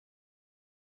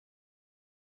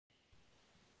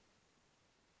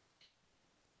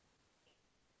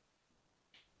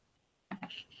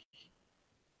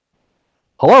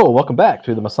Hello, welcome back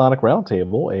to the Masonic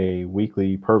Roundtable, a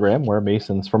weekly program where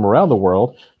Masons from around the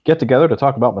world get together to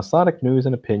talk about Masonic news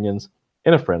and opinions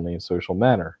in a friendly and social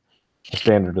manner. The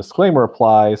standard disclaimer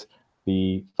applies.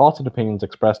 The thoughts and opinions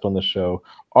expressed on the show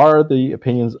are the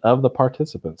opinions of the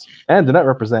participants and do not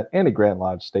represent any Grand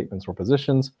Lodge statements or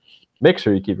positions. Make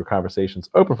sure you keep your conversations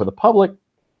open for the public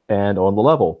and on the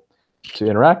level. To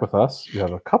interact with us, you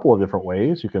have a couple of different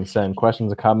ways. You can send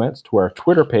questions and comments to our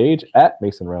Twitter page at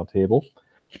Mason Roundtable,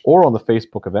 or on the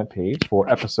Facebook event page for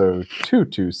episode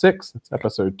 226. That's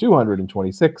episode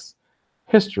 226,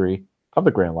 History of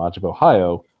the Grand Lodge of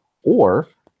Ohio. Or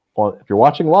if you're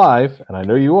watching live, and I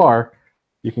know you are,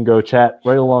 you can go chat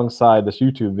right alongside this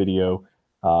YouTube video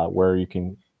where you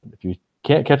can, if you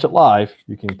can't catch it live,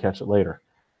 you can catch it later.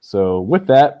 So with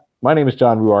that, my name is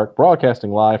John Ruark,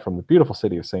 broadcasting live from the beautiful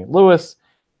city of St. Louis,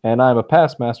 and I'm a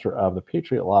past master of the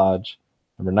Patriot Lodge,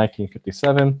 number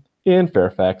 1957, in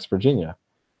Fairfax, Virginia.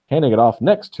 Handing it off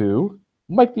next to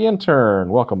Mike the intern.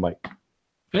 Welcome, Mike.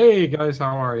 Hey, guys.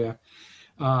 How are you?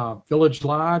 Village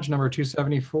Lodge, number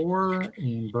 274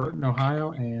 in Burton,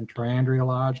 Ohio, and Triandria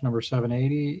Lodge, number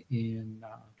 780 in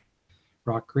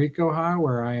Rock Creek, Ohio,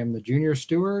 where I am the junior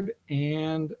steward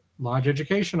and lodge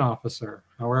education officer.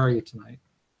 How are you tonight?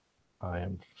 I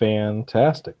am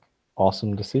fantastic.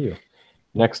 Awesome to see you.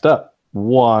 Next up,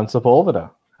 Juan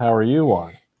Sepulveda. How are you,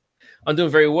 Juan? I'm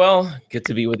doing very well. Good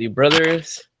to be with you,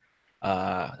 brothers.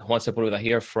 Juan Sepulveda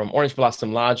here from Orange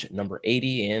Blossom Lodge, number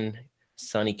 80 in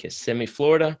sunny Kissimmee,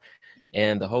 Florida,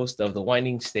 and the host of the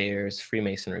Winding Stairs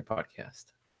Freemasonry podcast.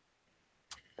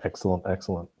 Excellent,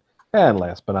 excellent. And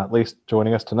last but not least,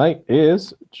 joining us tonight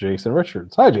is Jason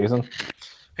Richards. Hi, Jason.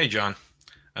 Hey, John.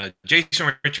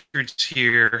 Jason Richards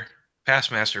here,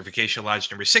 past master of Acacia Lodge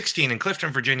number 16 in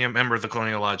Clifton, Virginia, member of the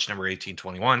Colonial Lodge number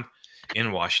 1821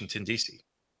 in Washington, D.C.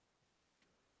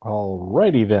 All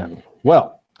righty then.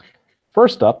 Well,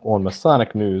 first up on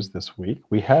Masonic news this week,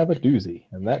 we have a doozy,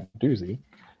 and that doozy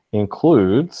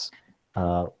includes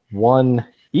one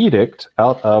edict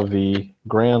out of the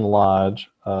Grand Lodge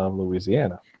of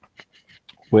Louisiana,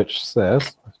 which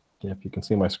says, if you can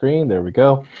see my screen, there we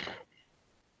go,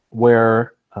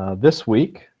 where this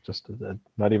week, just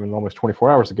not even almost 24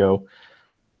 hours ago,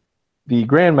 the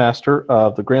Grand Master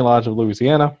of the Grand Lodge of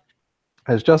Louisiana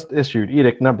has just issued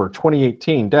edict number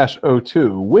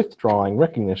 2018-02, withdrawing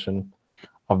recognition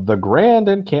of the Grand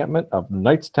Encampment of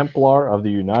Knights Templar of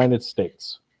the United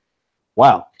States.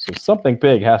 Wow, so something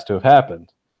big has to have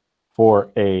happened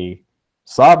for a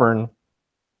sovereign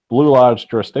Blue Lodge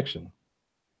jurisdiction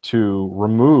to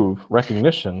remove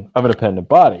recognition of an independent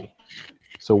body.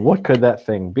 So what could that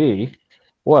thing be?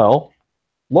 Well,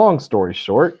 long story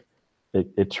short,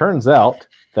 it turns out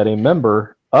that a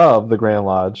member of the Grand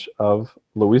Lodge of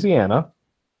Louisiana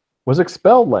was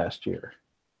expelled last year,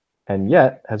 and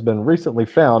yet has been recently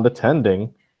found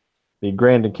attending the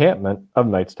Grand Encampment of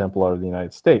Knights Templar of the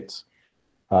United States.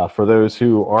 For those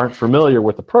who aren't familiar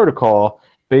with the protocol,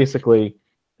 basically,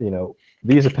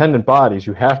 these appendant bodies,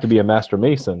 you have to be a Master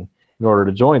Mason in order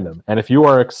to join them. And if you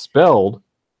are expelled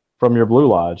from your Blue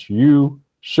Lodge, you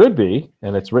should be,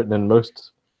 and it's written in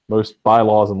most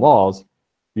bylaws and laws,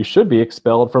 you should be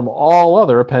expelled from all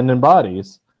other appendant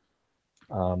bodies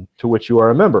to which you are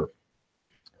a member.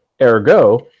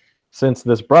 Ergo, since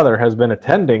this brother has been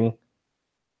attending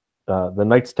the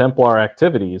Knights Templar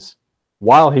activities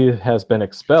while he has been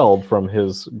expelled from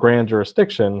his grand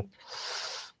jurisdiction,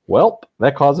 well,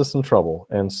 that causes some trouble.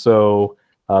 And so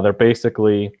they're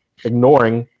basically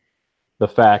ignoring the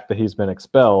fact that he's been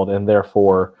expelled, and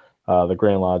therefore the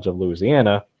Grand Lodge of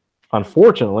Louisiana,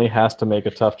 unfortunately, has to make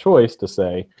a tough choice to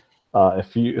say,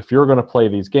 if you're going to play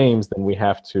these games, then we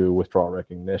have to withdraw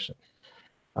recognition.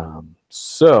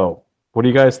 So what do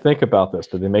you guys think about this?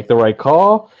 Did they make the right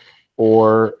call,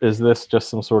 or is this just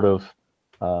some sort of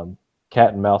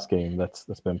cat and mouse game that's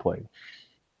been played?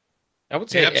 I would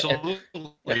say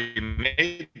absolutely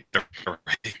made the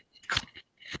right call.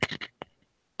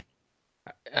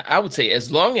 I would say as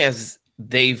long as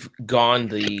they've gone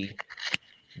the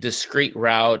discreet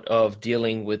route of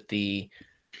dealing with the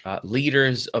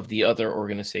leaders of the other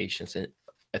organizations and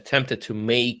attempted to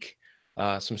make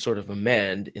some sort of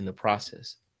amend in the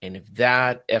process. And if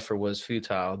that effort was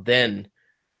futile, then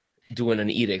doing an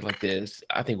edict like this,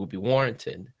 I think would be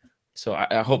warranted. So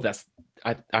I hope that's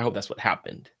what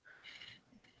happened.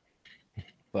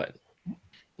 But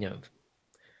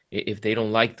if they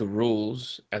don't like the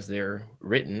rules as they're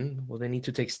written, well, they need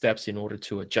to take steps in order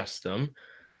to adjust them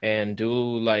and do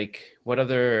like what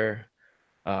other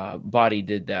body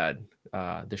did that?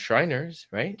 The Shriners,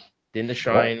 right? Didn't the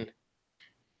Shrine?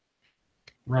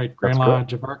 Right, Grand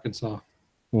Lodge of Arkansas.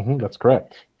 That's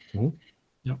correct.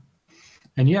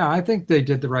 And yeah, I think they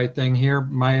did the right thing here.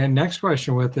 My next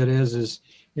question with it is,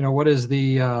 what is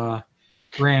the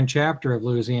grand chapter of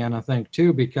Louisiana think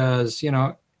too? Because,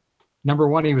 number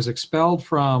one, he was expelled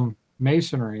from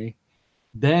Masonry.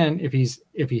 Then if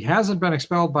he hasn't been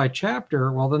expelled by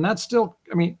chapter, well, then that's still,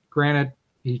 granted,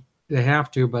 they have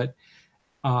to, but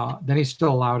then he's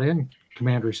still allowed in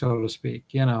commandery, so to speak,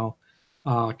 because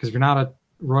if you're not a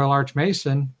Royal Arch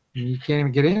Mason, you can't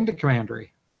even get into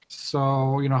commandery.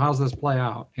 So, how's this play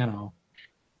out,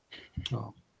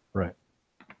 So. Right.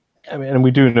 And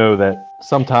we do know that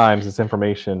sometimes this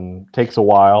information takes a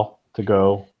while to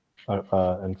go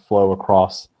and flow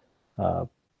across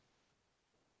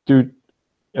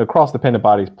across dependent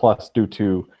bodies, plus due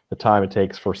to the time it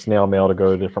takes for snail mail to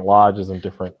go to different lodges and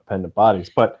different dependent bodies.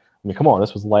 But come on,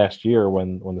 this was last year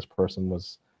when this person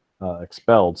was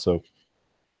expelled. So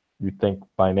you'd think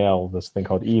by now this thing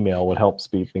called email would help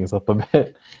speed things up a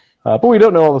bit. But we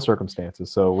don't know all the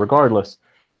circumstances. So regardless,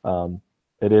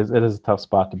 it is a tough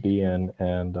spot to be in,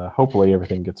 and hopefully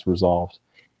everything gets resolved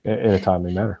in a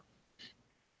timely manner.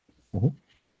 Mm-hmm.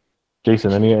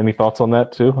 Jason, any thoughts on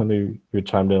that too? I know you had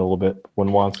chimed in a little bit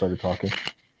when Juan started talking.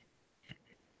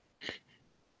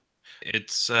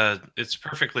 It's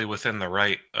perfectly within the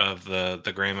right of the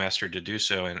Grandmaster to do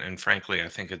so, and frankly, I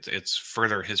think it's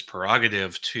further his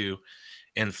prerogative to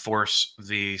enforce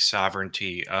the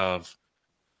sovereignty of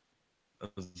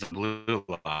the Blue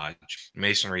Lodge.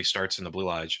 Masonry starts in the Blue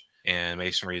Lodge, and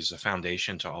Masonry is the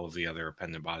foundation to all of the other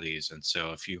appendant bodies. And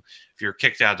so, if you're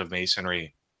kicked out of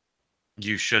Masonry,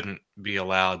 you shouldn't be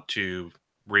allowed to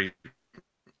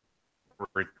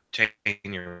retain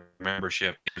your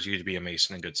membership as you to be a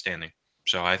Mason in good standing.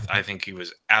 So I think he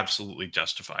was absolutely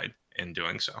justified in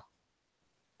doing so.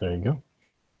 There you go.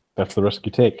 That's the risk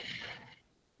you take.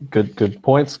 Good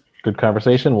points. Good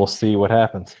conversation. We'll see what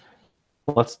happens.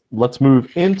 Let's move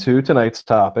into tonight's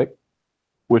topic,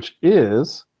 which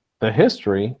is the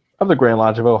history of the Grand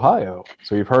Lodge of Ohio.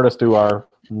 So you've heard us do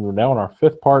we're now in our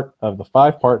 5th part of the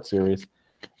 5-part series,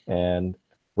 and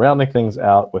rounding things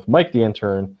out with Mike the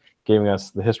intern giving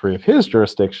us the history of his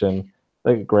jurisdiction,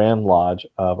 the Grand Lodge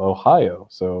of Ohio.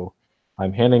 So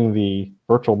I'm handing the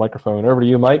virtual microphone over to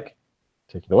you, Mike.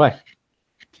 Take it away.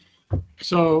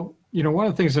 So, one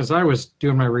of the things as I was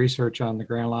doing my research on the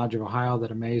Grand Lodge of Ohio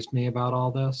that amazed me about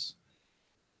all this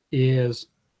is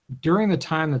during the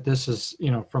time that this is,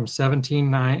 from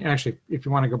 1709, actually, if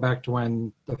you want to go back to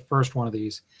when the first one of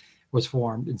these was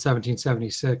formed in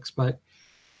 1776, but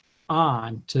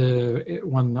on to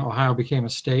when Ohio became a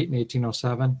state in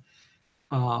 1807,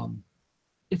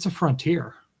 it's a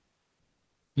frontier.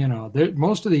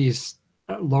 Most of these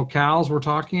locales we're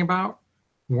talking about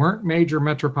weren't major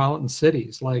metropolitan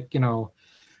cities like,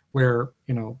 where,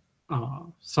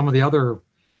 some of the other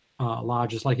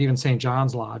lodges, like even St.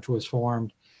 John's Lodge was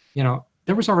formed,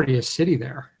 there was already a city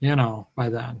there, by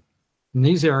then. In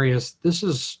these areas, this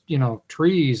is,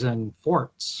 trees and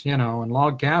forts, and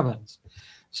log cabins.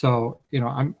 So,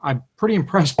 I'm pretty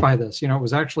impressed by this. It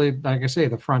was actually, like I say,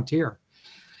 the frontier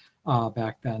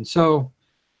back then. So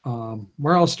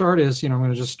where I'll start is, I'm going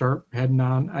to just start heading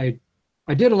on. I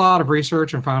did a lot of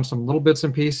research and found some little bits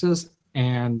and pieces.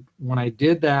 And when I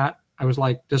did that, I was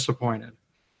like disappointed.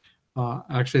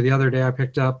 Actually, the other day I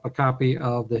picked up a copy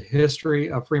of the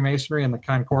History of Freemasonry and the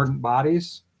Concordant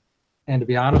Bodies. And to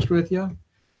be honest with you,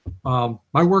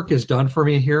 my work is done for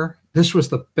me here. This was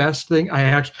the best thing. I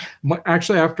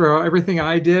actually, after everything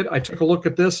I did, I took a look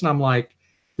at this and I'm like,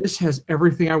 this has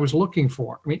everything I was looking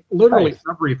for. Literally nice.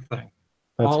 Everything.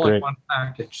 That's all great. in one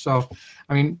package. So,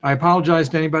 I apologize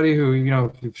to anybody who,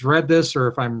 if you've read this or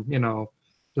if I'm, that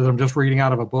I'm just reading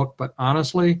out of a book, but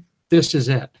honestly, this is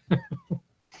it.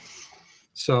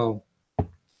 So,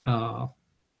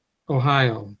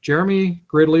 Ohio, Jeremy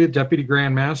Gridley, Deputy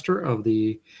Grand Master of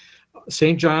the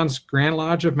St. John's Grand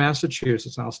Lodge of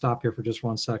Massachusetts. And I'll stop here for just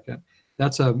one second.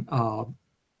 That's I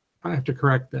have to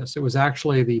correct this. It was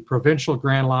actually the Provincial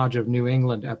Grand Lodge of New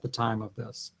England at the time of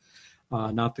this,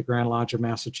 not the Grand Lodge of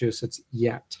Massachusetts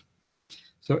yet.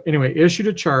 So anyway, issued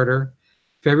a charter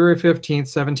February 15th,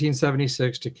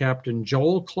 1776 to Captain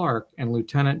Joel Clark and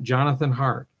Lieutenant Jonathan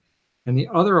Hart and the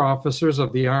other officers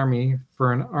of the Army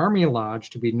for an Army Lodge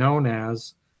to be known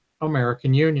as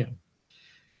American Union.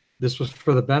 This was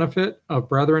for the benefit of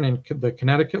brethren in the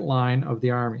Connecticut line of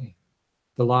the Army.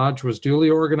 The lodge was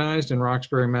duly organized in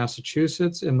Roxbury,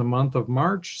 Massachusetts in the month of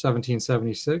March,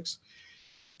 1776.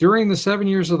 During the 7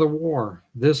 years of the war,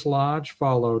 this lodge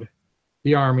followed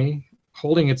the Army,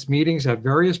 holding its meetings at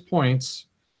various points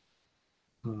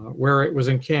where it was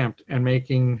encamped and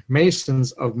making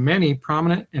Masons of many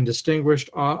prominent and distinguished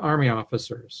Army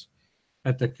officers.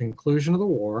 At the conclusion of the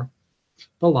war,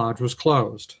 the lodge was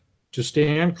closed, to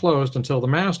stand closed until the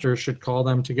master should call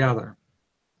them together.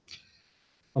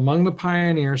 Among the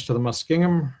pioneers to the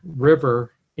Muskingum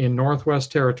River in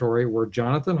Northwest Territory were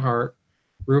Jonathan Hart,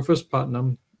 Rufus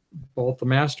Putnam, both the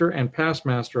master and past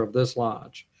master of this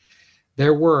lodge.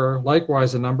 There were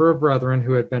likewise a number of brethren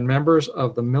who had been members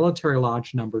of the Military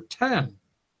Lodge number 10,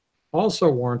 also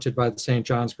warranted by the St.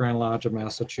 John's Grand Lodge of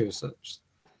Massachusetts.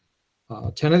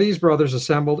 10 of these brothers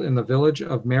assembled in the village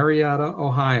of Marietta,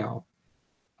 Ohio,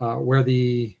 where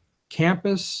the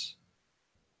campus,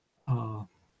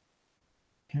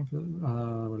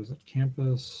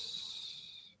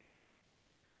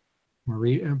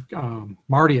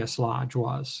 Martius Lodge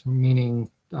was,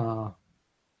 meaning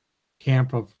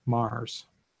Camp of Mars,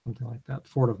 something like that,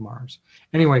 Fort of Mars.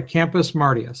 Anyway, Campus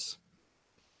Martius.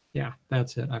 Yeah,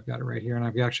 that's it. I've got it right here, and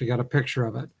I've actually got a picture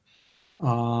of it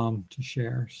to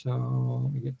share. So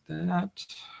let me get that.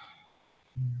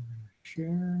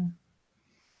 Share.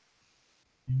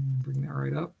 And bring that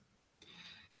right up.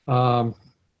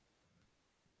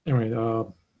 Anyway,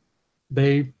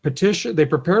 they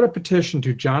prepared a petition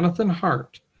to Jonathan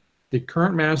Hart, the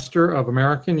current master of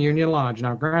American Union Lodge.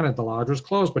 Now, granted, the lodge was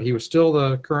closed, but he was still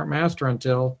the current master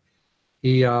until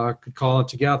he could call it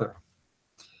together.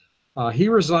 He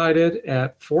resided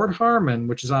at Fort Harmon,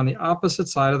 which is on the opposite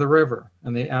side of the river,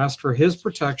 and they asked for his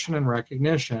protection and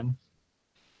recognition.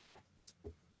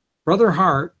 Brother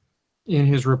Hart, in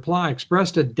his reply,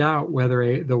 expressed a doubt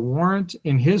whether the warrant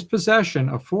in his possession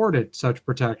afforded such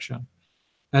protection,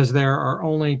 as there are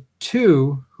only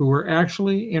 2 who were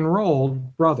actually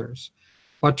enrolled brothers.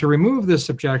 But to remove this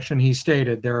objection, he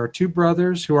stated, there are 2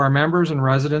 brothers who are members and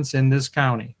residents in this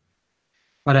county,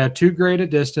 but at too great a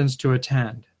distance to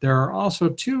attend. There are also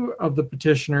 2 of the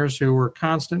petitioners who were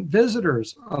constant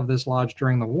visitors of this lodge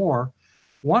during the war,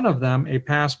 one of them a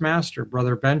past master,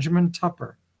 Brother Benjamin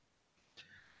Tupper,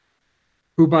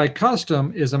 who by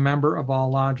custom is a member of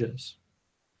all lodges.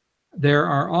 There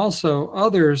are also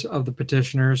others of the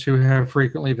petitioners who have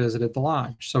frequently visited the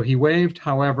lodge. So he waived,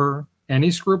 however,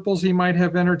 any scruples he might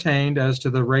have entertained as to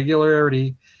the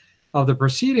regularity of the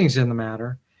proceedings in the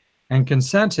matter, and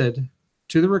consented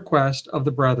to the request of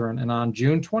the brethren. And on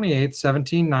June 28,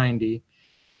 1790,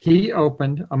 he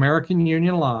opened American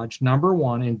Union Lodge number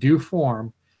 1 in due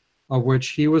form, of which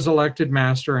he was elected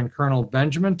master, and Colonel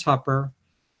Benjamin Tupper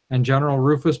and General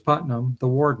Rufus Putnam the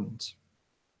wardens.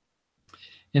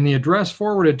 In the address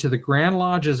forwarded to the Grand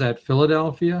Lodges at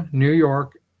Philadelphia, New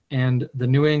York, and the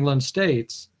New England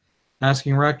states,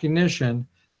 asking recognition,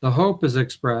 the hope is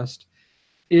expressed,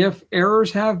 if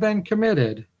errors have been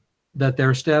committed, that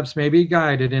their steps may be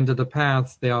guided into the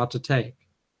paths they ought to take.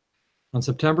 In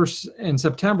September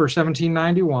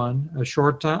 1791, a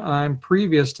short time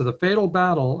previous to the fatal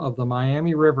battle of the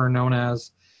Miami River known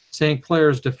as St.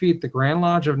 Clair's defeat, the Grand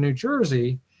Lodge of New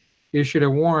Jersey issued a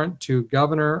warrant to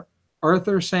Governor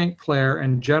Arthur St. Clair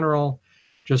and General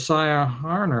Josiah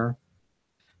Harner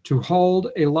to hold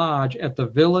a lodge at the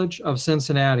village of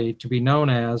Cincinnati to be known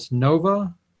as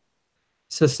Nova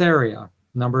Caesarea,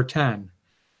 number 10,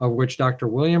 of which Dr.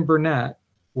 William Burnett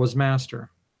was master.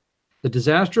 The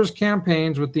disastrous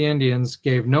campaigns with the Indians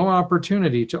gave no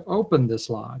opportunity to open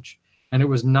this lodge, and it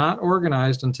was not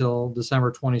organized until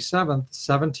December 27th,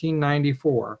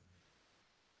 1794.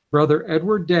 Brother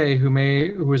Edward Day, who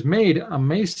was made a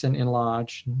Mason in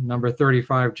Lodge number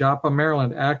 35, Joppa,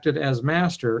 Maryland, acted as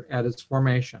master at its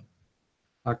formation.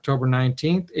 October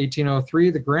 19th, 1803,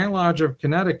 the Grand Lodge of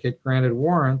Connecticut granted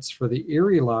warrants for the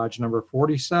Erie Lodge number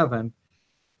 47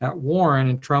 at Warren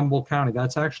in Trumbull County.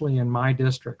 That's actually in my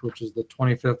district, which is the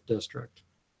 25th district.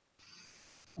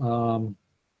 And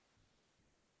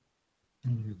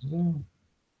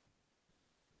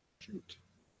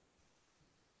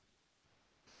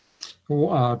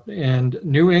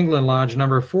New England Lodge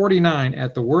number 49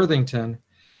 at the Worthington,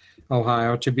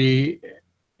 Ohio, to be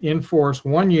in force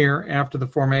 1 year after the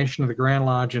formation of the Grand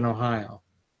Lodge in Ohio.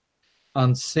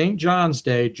 On St. John's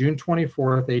Day, June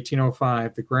 24th,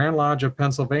 1805, the Grand Lodge of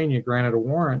Pennsylvania granted a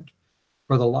warrant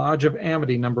for the Lodge of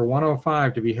Amity number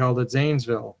 105 to be held at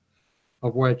Zanesville,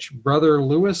 of which Brother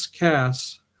Lewis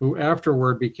Cass, who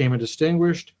afterward became a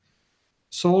distinguished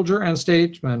soldier and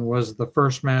statesman, was the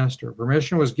first master.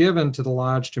 Permission was given to the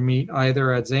lodge to meet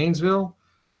either at Zanesville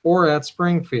or at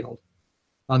Springfield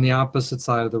on the opposite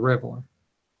side of the river.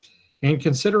 In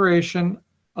consideration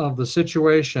of the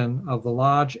situation of the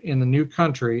lodge in the new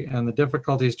country and the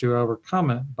difficulties to overcome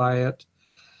it by it,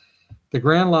 the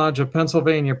Grand Lodge of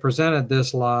Pennsylvania presented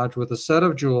this lodge with a set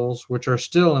of jewels which are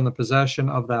still in the possession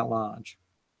of that lodge.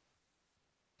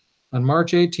 On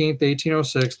March 18th,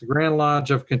 1806, the Grand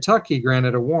Lodge of Kentucky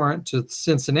granted a warrant to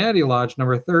Cincinnati Lodge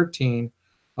number 13,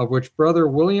 of which Brother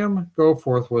William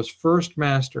Goforth was first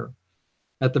master.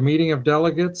 At the meeting of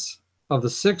delegates of the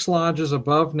 6 lodges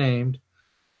above named,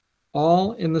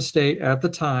 all in the state at the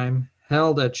time,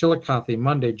 held at Chillicothe,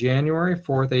 Monday, January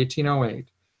 4th, 1808.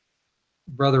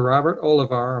 Brother Robert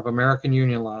Olivar of American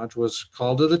Union Lodge was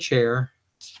called to the chair,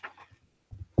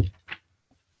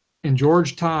 and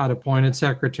George Todd appointed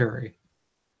secretary.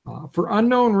 For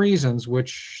unknown reasons,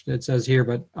 which it says here,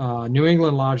 but New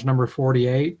England Lodge number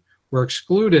 48 were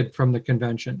excluded from the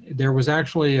convention. There was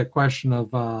actually a question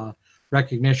of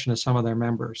recognition of some of their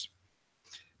members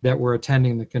that were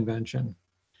attending the convention,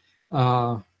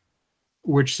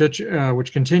 which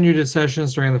continued its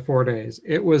sessions during the 4 days.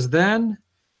 It was then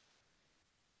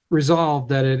resolved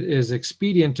that it is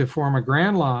expedient to form a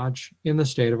Grand Lodge in the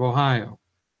state of Ohio.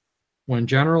 When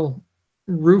General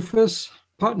Rufus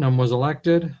Putnam was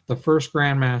elected the first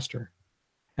Grand Master,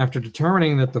 after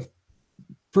determining that the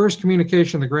first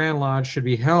communication of the Grand Lodge should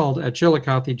be held at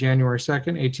Chillicothe, January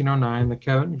 2nd, 1809, the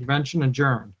convention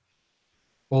adjourned.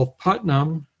 Both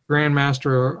Putnam, Grand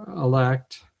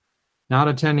Master-elect, not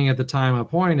attending at the time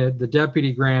appointed, the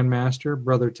Deputy Grand Master,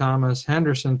 Brother Thomas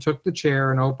Henderson, took the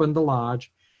chair and opened the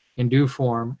lodge in due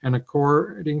form and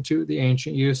according to the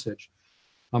ancient usage.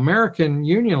 American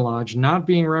Union Lodge not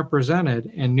being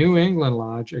represented and New England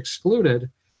Lodge excluded,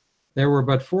 there were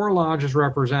but 4 lodges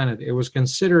represented. It was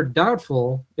considered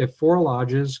doubtful if 4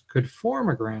 lodges could form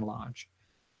a Grand Lodge.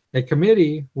 A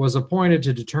committee was appointed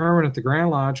to determine if the Grand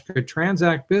Lodge could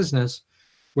transact business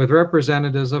with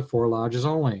representatives of 4 lodges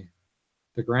only.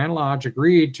 The Grand Lodge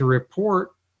agreed to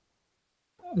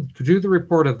do the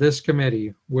report of this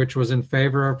committee, which was in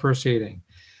favor of proceeding.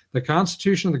 The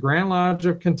Constitution of the Grand Lodge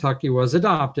of Kentucky was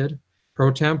adopted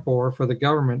pro tempore for the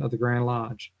government of the Grand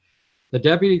Lodge. The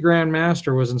Deputy Grand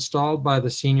Master was installed by the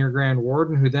Senior Grand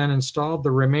Warden, who then installed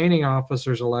the remaining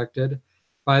officers elected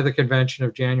by the convention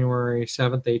of January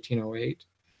 7th, 1808.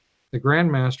 The Grand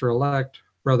Master-elect,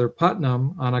 Brother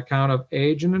Putnam, on account of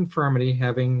age and infirmity,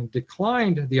 having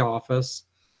declined the office,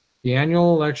 the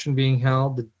annual election being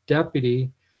held, the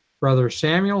Deputy, Brother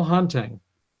Samuel Hunting,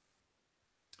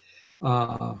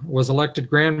 was elected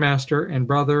Grand Master, and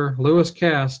Brother Lewis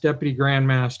Cass, Deputy Grand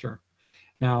Master.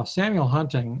 Now, Samuel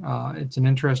Hunting, it's an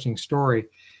interesting story.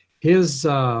 His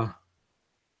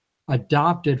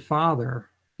adopted father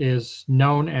is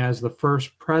known as the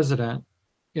first president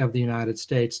of the United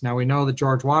States. Now, we know that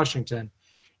George Washington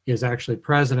is actually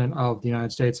president of the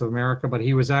United States of America, but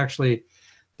he was actually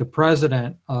the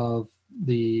president of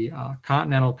the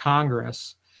Continental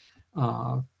Congress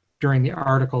during the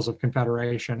Articles of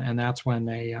Confederation, and that's when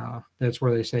that's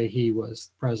where they say he was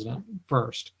president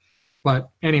first. But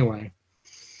anyway,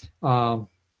 he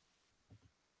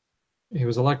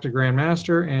was elected Grand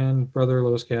Master, and Brother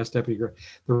Lewis Cass, Deputy Grand.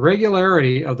 The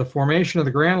regularity of the formation of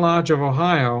the Grand Lodge of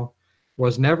Ohio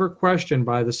was never questioned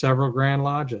by the several Grand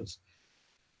Lodges.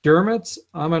 Dermot's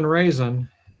Amen Reason,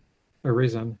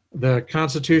 the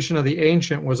Constitution of the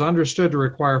Ancient, was understood to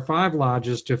require 5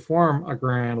 lodges to form a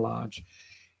Grand Lodge.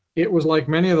 It was, like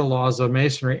many of the laws of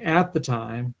Masonry at the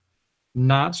time,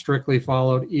 not strictly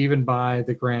followed even by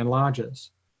the Grand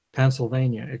Lodges,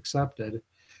 Pennsylvania excepted,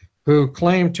 who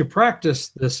claimed to practice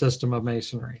this system of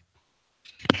Masonry.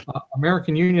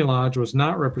 American Union Lodge was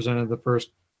not represented at the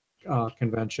first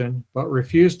convention, but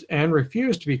refused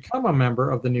to become a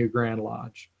member of the new Grand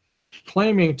Lodge,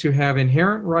 claiming to have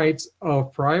inherent rights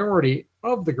of priority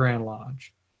of the Grand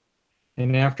Lodge.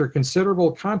 And after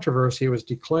considerable controversy, it was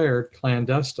declared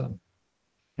clandestine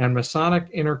and Masonic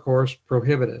intercourse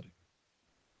prohibited.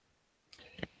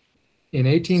 In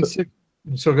 1860,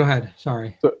 so go ahead,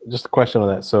 sorry. So just a question on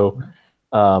that. So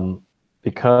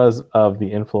because of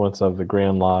the influence of the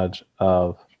Grand Lodge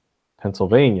of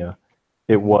Pennsylvania,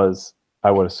 it was, I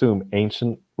would assume,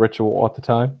 ancient ritual at the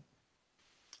time?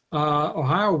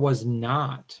 Ohio was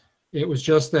not. It was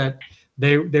just that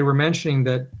they were mentioning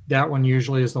that one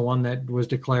usually is the one that was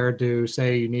declared to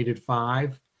say you needed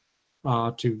 5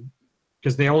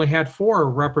 because they only had 4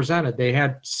 represented. They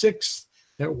had 6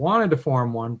 that wanted to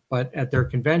form one, but at their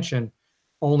convention,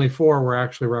 only 4 were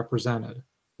actually represented,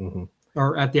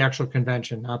 or at the actual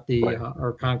convention, not the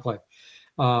or conclave,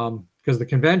 because the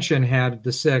convention had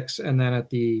the 6, and then at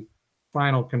the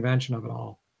final convention of it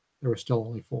all, there were still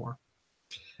only 4.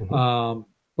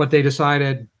 But they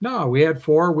decided, no, we had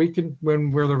 4. We can,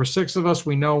 where there were 6 of us,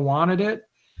 we know wanted it.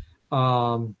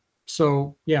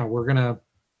 So yeah,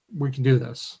 we can do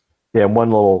this. Yeah. And one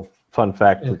little fun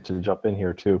fact to jump in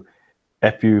here too,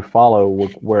 if you follow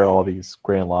where all these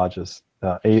Grand Lodges,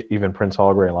 even Prince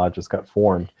Hall Grand Lodges got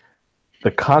formed,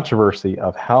 the controversy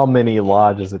of how many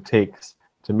lodges it takes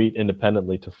to meet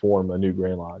independently to form a new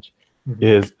Grand Lodge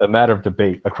is a matter of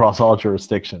debate across all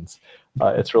jurisdictions.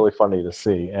 It's really funny to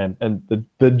see, and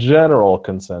the general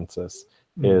consensus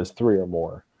is 3 or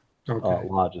more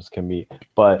lodges can meet.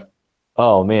 But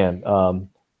oh man,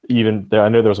 even there, I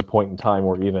know there was a point in time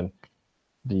where even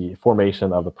the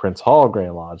formation of the Prince Hall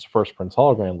Grand Lodge, first Prince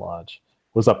Hall Grand Lodge,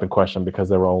 was up in question because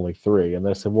there were only 3. And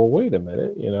they said, well, wait a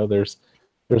minute,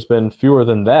 there's been fewer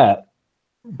than that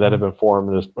have been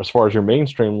formed as far as your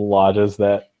mainstream lodges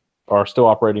that are still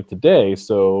operating today.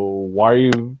 So why are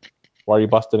you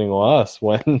busting on us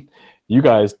when you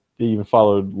guys even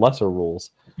followed lesser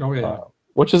rules? Oh yeah.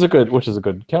 Which is a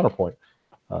good counterpoint.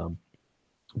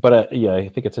 But yeah, I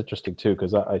think it's interesting too,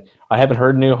 because I haven't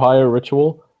heard any Ohio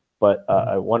ritual, but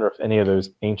I wonder if any of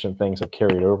those ancient things have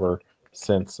carried over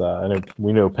since.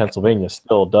 We know Pennsylvania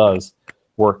still does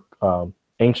work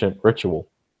ancient ritual.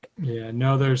 Yeah,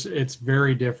 no, it's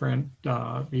very different,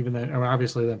 even than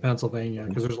obviously than Pennsylvania,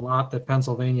 because there's a lot that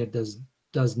Pennsylvania does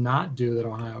not do that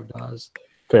Ohio does.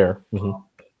 Fair.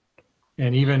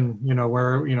 And even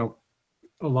where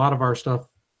a lot of our stuff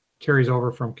carries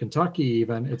over from Kentucky.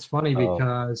 Even it's funny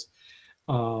because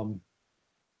I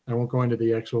won't go into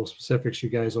the actual specifics. You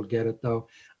guys will get it though.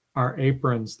 Our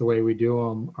aprons, the way we do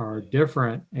them, are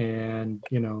different, and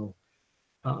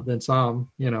than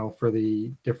some, for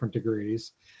the different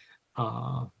degrees.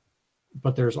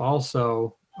 But there's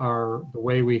also the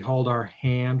way we hold our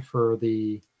hand for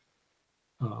the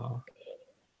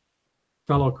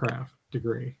fellowcraft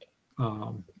degree.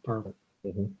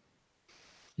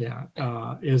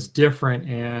 Is different,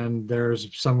 and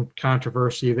there's some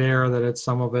controversy there that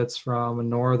some of it's from a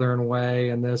northern way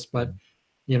and this, but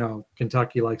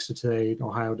Kentucky likes to say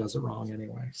Ohio does it wrong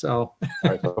anyway. So, all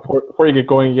right, so before you get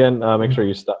going again, make sure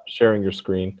you stop sharing your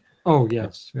screen. Oh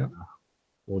yes, yeah.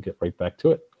 We'll get right back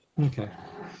to it. Okay.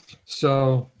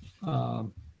 So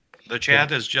the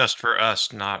chat is just for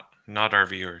us, not our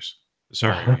viewers.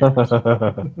 Sorry. Viewers.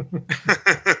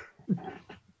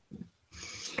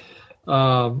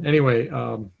 Anyway,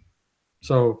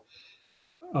 so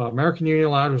American Union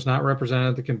Lodge was not represented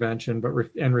at the convention, but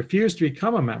refused to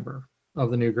become a member of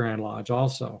the new Grand Lodge,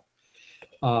 also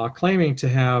claiming to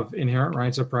have inherent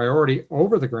rights of priority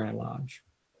over the Grand Lodge.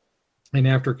 And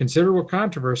after considerable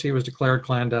controversy, it was declared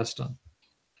clandestine,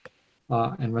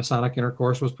 and Masonic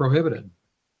intercourse was prohibited.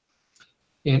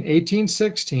 In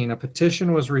 1816, a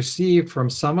petition was received from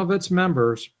some of its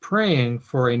members praying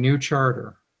for a new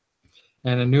charter,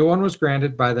 and a new one was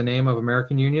granted by the name of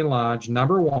American Union Lodge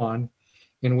Number 1,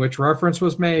 in which reference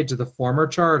was made to the former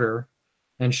charter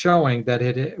and showing that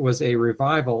it was a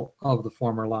revival of the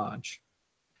former lodge.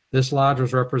 This lodge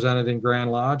was represented in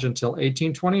Grand Lodge until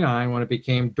 1829, when it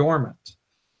became dormant,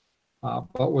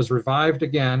 but was revived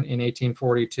again in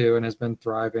 1842 and has been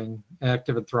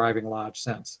active and thriving lodge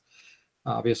since.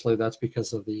 Obviously, that's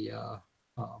because of the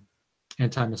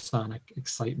anti-Masonic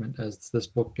excitement, as this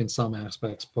book in some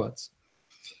aspects puts.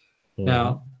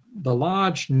 Now, the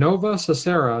lodge Nova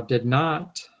Caesarea did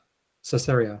not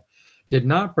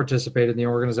participate in the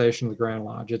organization of the Grand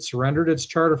Lodge. It surrendered its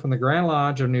charter from the Grand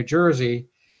Lodge of New Jersey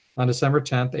on December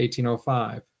 10th,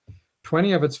 1805.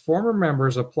 20 of its former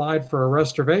members applied for a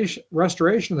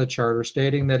restoration of the charter,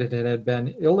 stating that it had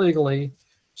been illegally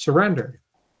surrendered.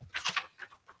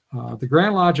 The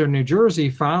Grand Lodge of New Jersey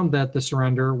found that the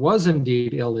surrender was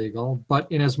indeed illegal, but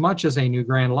inasmuch as a new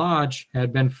Grand Lodge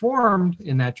had been formed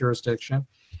in that jurisdiction,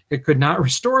 it could not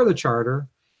restore the charter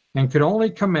and could only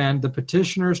commend the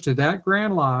petitioners to that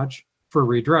Grand Lodge for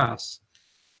redress.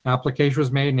 Application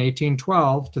was made in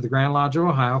 1812 to the Grand Lodge of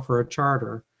Ohio for a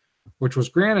charter, which was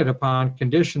granted upon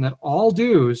condition that all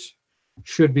dues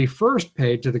should be first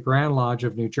paid to the Grand Lodge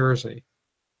of New Jersey.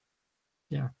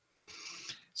 Yeah.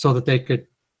 So that they could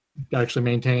actually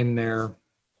maintain their,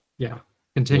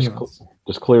 continuance.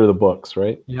 Just clear the books,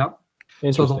 right? Yep.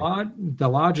 So the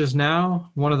lodge is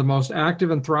now one of the most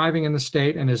active and thriving in the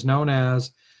state and is known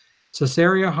as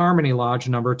Caesarea Harmony Lodge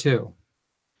Number 2.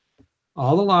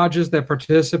 All the lodges that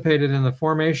participated in the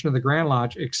formation of the Grand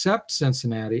Lodge, except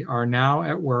Cincinnati, are now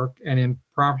at work and in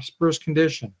prosperous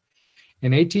condition.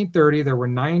 In 1830, there were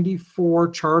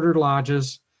 94 chartered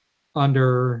lodges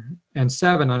and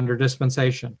 7 under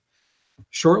dispensation.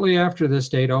 Shortly after this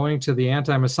date, owing to the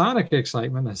anti-Masonic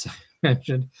excitement, as I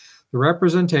mentioned, the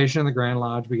representation of the Grand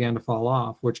Lodge began to fall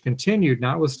off, which continued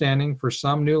notwithstanding for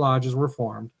some new lodges were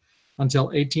formed until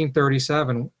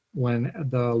 1837, when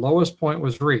the lowest point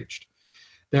was reached.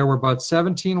 There were but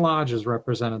 17 lodges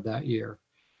represented that year.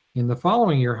 In the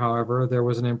following year, however, there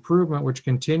was an improvement which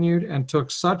continued and took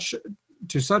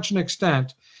to such an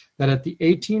extent that at the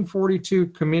 1842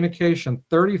 communication,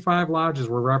 35 lodges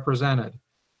were represented.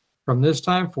 From this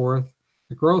time forth,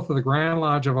 the growth of the Grand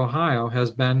Lodge of Ohio has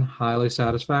been highly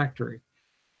satisfactory.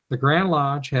 The Grand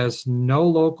Lodge has no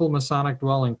local Masonic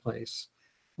dwelling place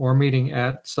or meeting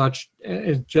at such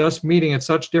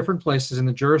different places in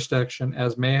the jurisdiction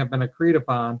as may have been agreed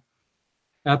upon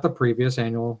at the previous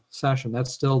annual session.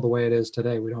 That's still the way it is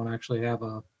today. We don't actually have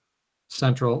a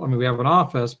central, we have an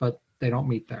office, but they don't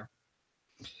meet there.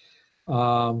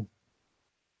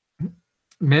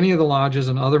 Many of the lodges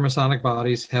and other Masonic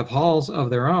bodies have halls of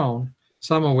their own,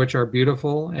 some of which are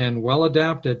beautiful and well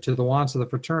adapted to the wants of the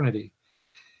fraternity.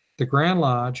 The Grand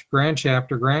Lodge, Grand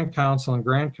Chapter, Grand Council, and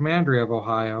Grand Commandery of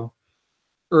Ohio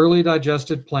early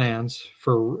digested plans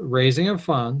for raising of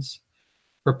funds,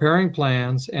 preparing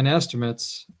plans and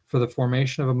estimates for the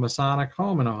formation of a Masonic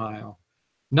home in Ohio.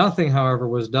 Nothing, however,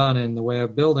 was done in the way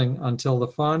of building until the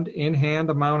fund in hand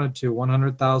amounted to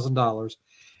 $100,000,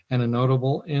 and a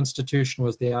notable institution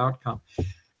was the outcome.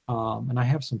 And I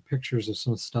have some pictures of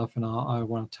some stuff, and I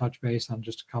want to touch base on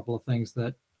just a couple of things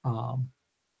that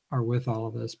are with all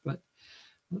of this. But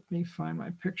let me find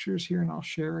my pictures here, and I'll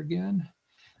share again.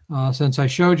 Since I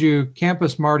showed you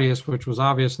Campus Martius, which was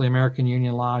obviously American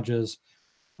Union Lodge's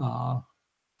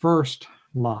first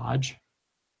lodge,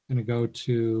 I'm going to go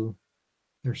to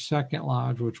their second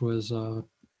lodge, which was a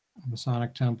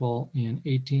Masonic temple in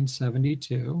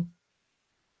 1872.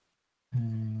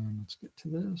 And let's get to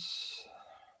this.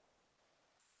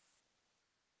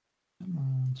 Come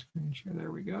on, screen share.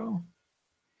 There we go.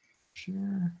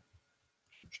 Share.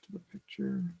 Switch to the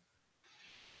picture.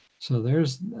 So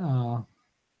there's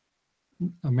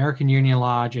American Union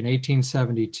Lodge in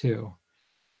 1872.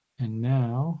 And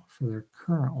now for their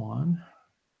current one,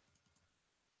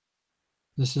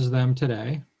 this is them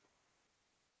today.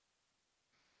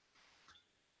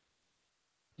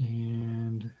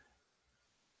 And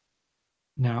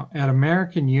now at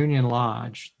American Union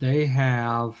Lodge, they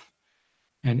have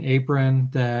an apron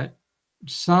that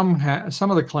some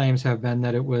of the claims have been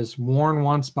that it was worn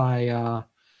once by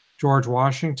George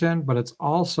Washington, but it's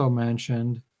also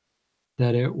mentioned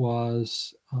that it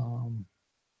was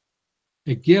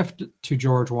a gift to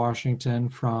George Washington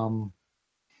from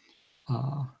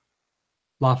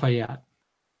Lafayette.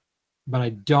 But I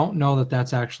don't know that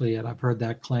that's actually it. I've heard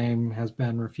that claim has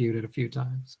been refuted a few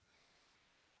times.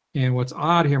 And what's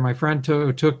odd here, my friend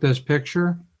who took this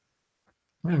picture,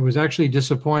 I was actually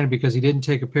disappointed because he didn't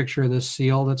take a picture of this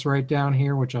seal that's right down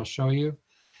here, which I'll show you.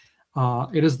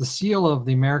 It is the seal of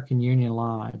the American Union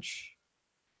Lodge,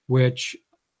 which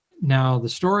now the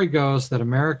story goes that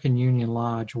American Union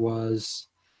Lodge was,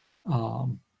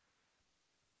 the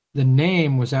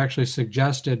name was actually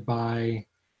suggested by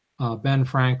Ben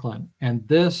Franklin. And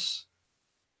this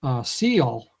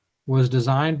seal was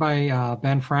designed by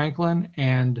Ben Franklin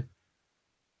and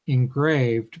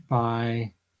engraved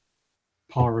by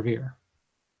Paul Revere.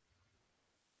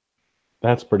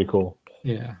 That's pretty cool.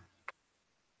 Yeah.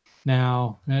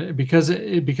 Now, because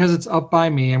it's up by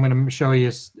me, I'm going to show you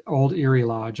Old Erie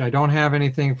Lodge. I don't have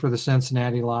anything for the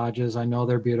Cincinnati lodges. I know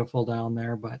they're beautiful down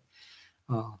there, but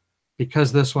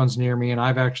because this one's near me and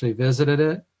I've actually visited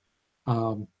it,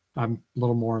 I'm a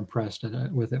little more impressed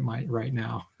with it right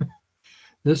now.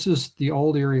 This is the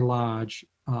Old Erie Lodge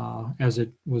as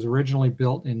it was originally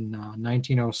built in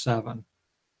 1907.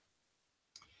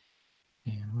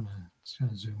 And I'm just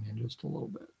going to zoom in just a little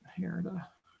bit here to,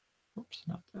 oops,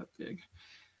 not that big.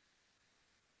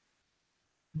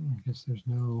 I guess there's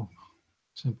no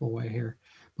simple way here.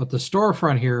 But the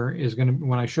storefront here is going to,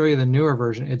 when I show you the newer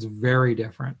version, it's very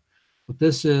different. But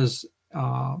this is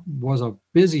was a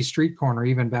busy street corner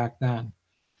even back then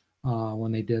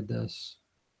when they did this.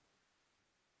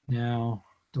 Now,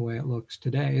 the way it looks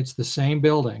today, it's the same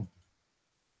building.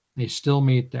 They still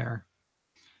meet there.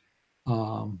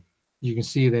 You can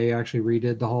see they actually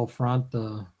redid the whole front.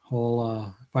 The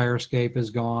whole fire escape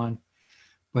is gone,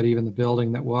 but even the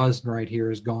building that was right here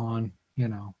is gone. You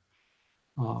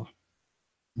know,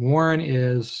 Warren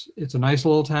it's a nice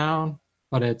little town,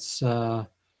 but it's a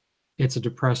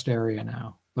depressed area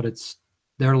now. But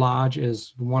their lodge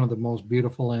is one of the most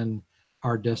beautiful in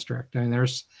our district. I mean,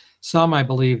 there's some, I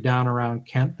believe, down around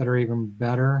Kent that are even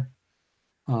better.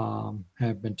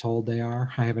 Have been told they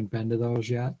are. I haven't been to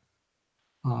those yet.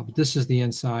 But this is the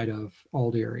inside of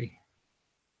Old Erie.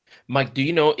 Mike, do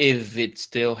you know if it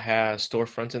still has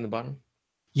storefronts in the bottom?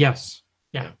 Yes.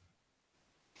 Yeah.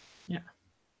 Yeah.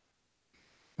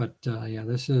 But yeah,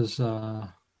 this is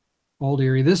Old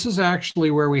Erie. This is actually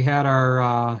where we had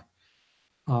our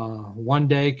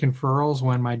one-day conferrals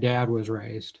when my dad was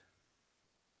raised.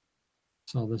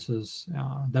 So this is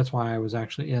that's why I was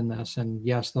actually in this. And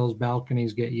yes, those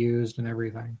balconies get used and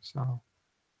everything. So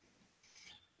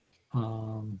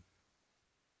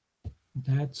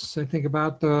that's, I think,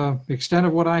 about the extent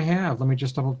of what I have. Let me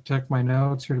just double check my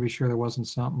notes here to be sure there wasn't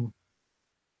something.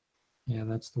 Yeah,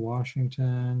 that's the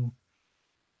Washington.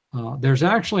 There's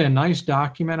actually a nice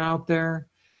document out there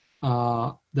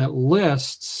that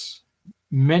lists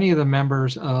many of the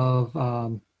members of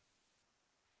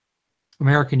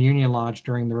American Union Lodge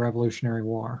during the Revolutionary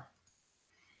War.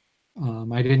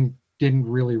 I didn't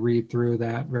really read through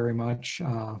that very much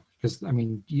because I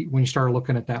mean, when you start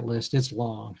looking at that list, it's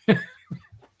long.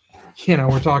 You know,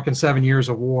 we're talking 7 years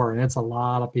of war, and it's a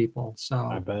lot of people. So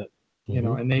I bet. You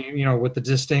know, and they, you know, with the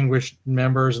distinguished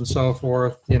members and so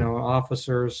forth, you know,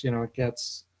 officers, you know, it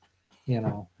gets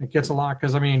a lot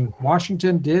because I mean,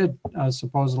 Washington did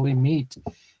supposedly meet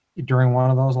during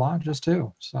one of those lodges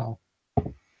too. So,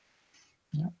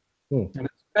 yeah, and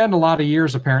it's spent a lot of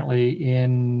years apparently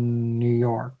in New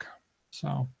York.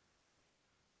 So,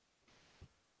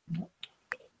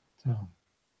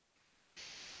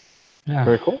 yeah,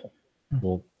 very cool.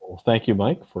 Well, thank you,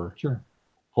 Mike, for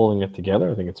pulling it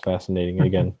together. I think it's fascinating.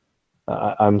 Again,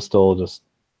 I'm still just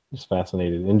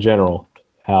fascinated in general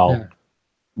how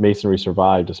Masonry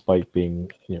survived despite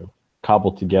being, you know,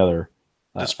 cobbled together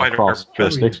across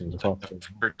jurisdictions.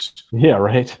 Yeah,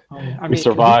 right. We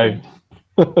survived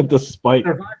despite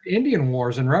Indian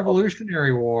wars and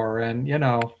Revolutionary War, and you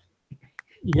know,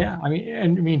 I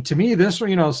mean, to me, this,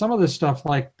 you know, some of this stuff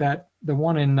like that, the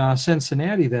one in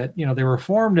Cincinnati, that, you know, they were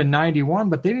formed in '91,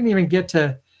 but they didn't even get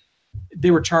to.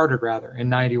 They were chartered rather in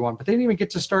 '91, but they didn't even get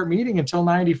to start meeting until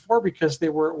 '94 because they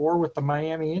were at war with the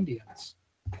Miami Indians.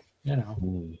 You know.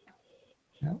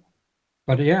 Yeah.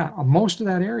 But yeah, most of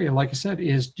that area, like I said,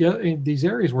 is just, these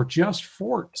areas were just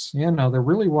forts. You know, there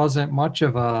really wasn't much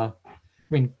of a. I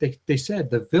mean, they said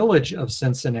the village of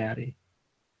Cincinnati.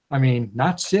 I mean,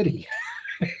 not city.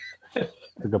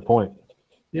 A good point.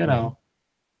 You know.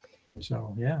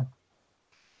 So yeah,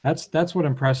 that's what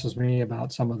impresses me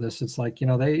about some of this. It's like, you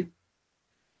know,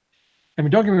 I mean,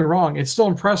 don't get me wrong, it's still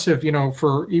impressive, you know,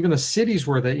 for even the cities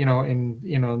where they, you know, in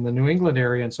the New England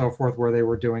area and so forth where they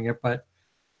were doing it, but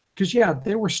because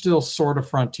they were still sort of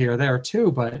frontier there too.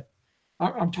 But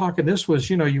I'm talking, this was,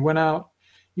 you know, you went out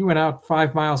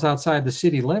 5 miles outside the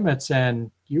city limits and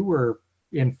you were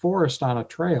in forest on a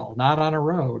trail, not on a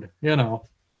road, you know.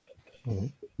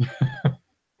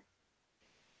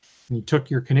 You took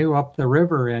your canoe up the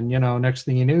river and, you know, next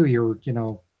thing you knew, you're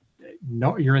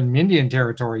in Indian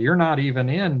territory. You're not even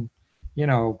in, you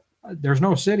know, there's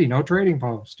no city, no trading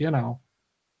post, you know.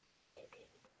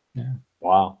 Yeah.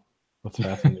 Wow. That's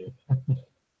fascinating.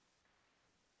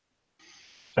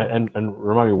 and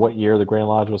remind me what year the Grand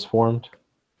Lodge was formed?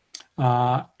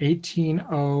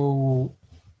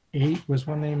 1808 was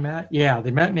when they met. Yeah,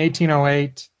 they met in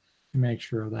 1808. To make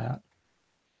sure of that.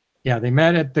 Yeah, they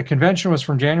met at the convention was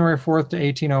from January 4th to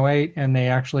 1808, and they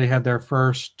actually had their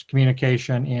first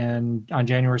communication on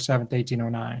January 7th,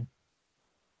 1809.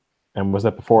 And was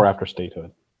that before or after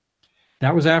statehood?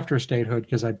 That was after statehood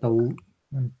because I'm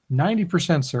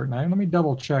 90% certain. Let me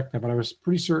double check that, but I was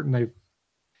pretty certain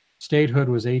statehood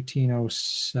was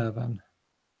 1807.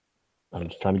 I'm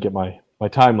just trying to get my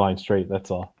timeline straight.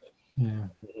 That's all. Yeah.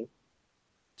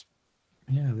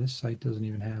 Yeah, this site doesn't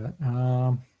even have it.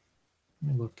 Let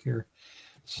me look here.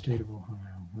 State of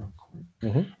Ohio, real quick.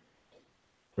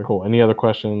 Very cool. Any other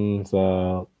questions,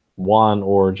 Juan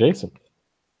or Jason?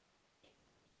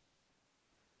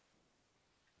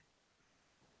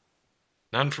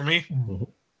 None for me.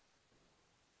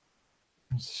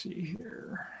 Let's see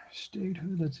here.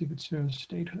 Statehood. Let's see if it shows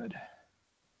statehood.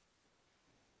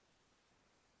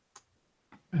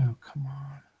 Oh, come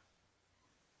on.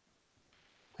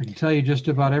 I can tell you just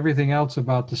about everything else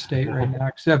about the state right now,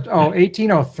 except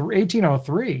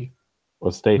 1803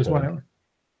 was statehood.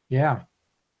 Yeah.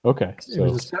 Okay. So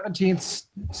it was the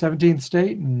 17th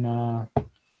state in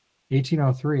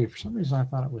 1803. For some reason, I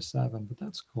thought it was 7, but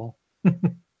that's cool.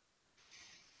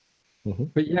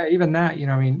 But yeah, even that, you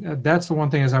know, I mean, that's the one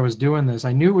thing as I was doing this,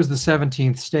 I knew it was the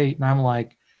 17th state, and I'm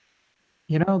like,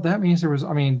 you know, that means there was,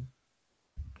 I mean,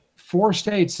 4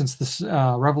 states since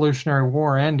the Revolutionary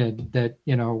War ended that,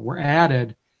 you know, were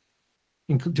added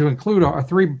to include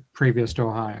 3 previous to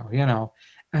Ohio, you know,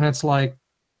 and it's like,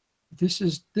 this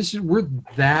is we're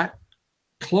that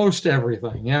close to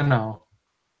everything, you know,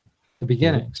 the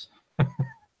beginnings.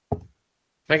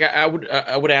 Like I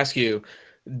would ask you,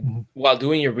 while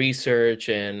doing your research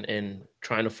and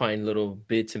trying to find little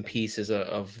bits and pieces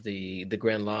of the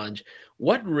Grand Lodge,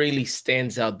 what really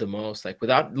stands out the most? Like,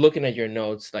 without looking at your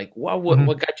notes, like what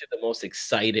got you the most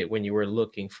excited when you were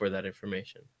looking for that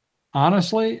information?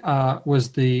 Honestly,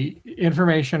 was the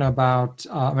information about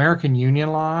American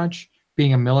Union Lodge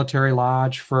being a military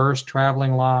lodge, first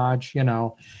traveling lodge,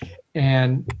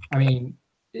 and I mean,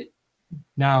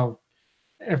 now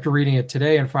after reading it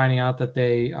today and finding out that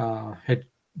they had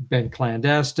been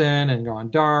clandestine and gone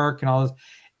dark and all this,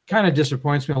 kind of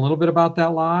disappoints me a little bit about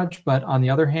that lodge. But on the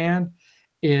other hand,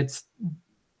 it's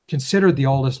considered the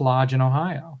oldest lodge in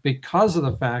Ohio because of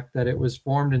the fact that it was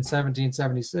formed in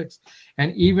 1776.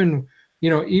 And even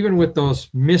with those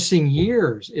missing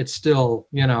years, it's still,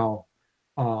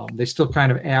 they still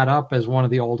kind of add up as one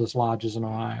of the oldest lodges in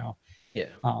Ohio. Yeah.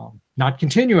 Not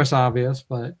continuous, obvious,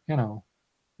 but yeah.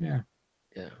 Yeah.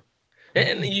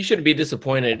 And you shouldn't be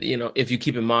disappointed, if you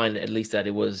keep in mind at least that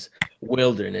it was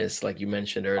wilderness, like you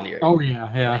mentioned earlier. Oh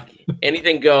yeah. Like,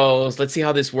 anything goes. Let's see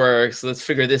how this works. Let's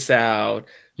figure this out.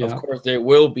 Yeah. Of course, there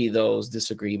will be those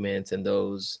disagreements and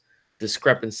those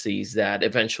discrepancies that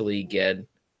eventually get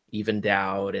evened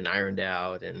out and ironed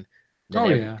out, and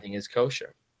then everything is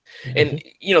kosher. Mm-hmm.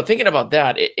 And thinking about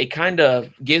that, it kind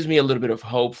of gives me a little bit of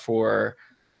hope for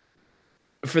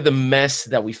the mess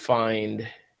that we find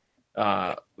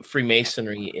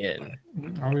Freemasonry in.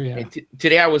 Oh yeah.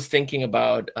 Today I was thinking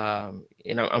about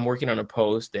I'm working on a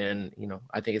post, and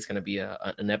I think it's going to be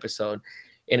an episode,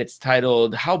 and it's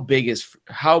titled how big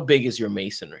is your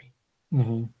Masonry?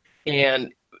 Mm-hmm.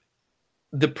 And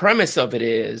the premise of it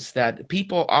is that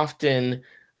people often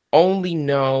only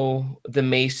know the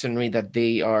Masonry that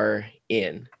they are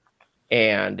in,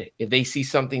 and if they see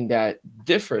something that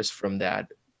differs from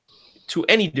that to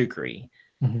any degree,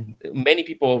 mm-hmm. many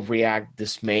people react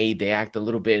dismayed. They act a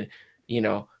little bit,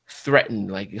 threatened.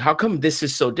 Like, how come this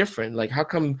is so different? Like, how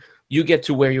come you get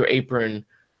to wear your apron,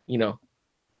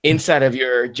 inside of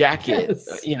your jacket?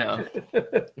 Yes.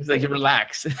 It's like,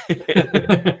 relax.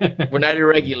 We're not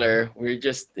irregular. We're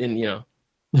just in,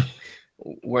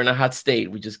 we're in a hot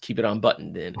state. We just keep it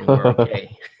unbuttoned and we're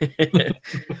okay.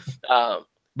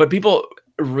 But people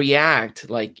react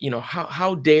like,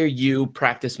 how dare you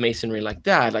practice Masonry like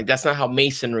that? Like, that's not how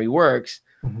Masonry works.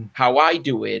 Mm-hmm. How I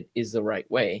do it is the right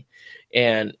way.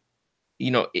 And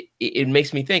it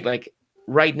makes me think, like,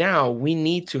 right now we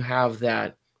need to have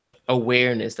that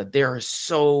awareness that there are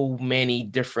so many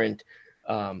different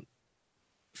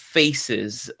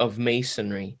faces of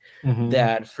Masonry mm-hmm.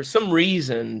 that for some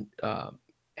reason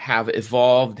have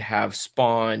evolved, have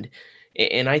spawned.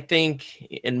 And I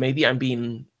think, and maybe I'm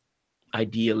being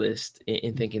idealist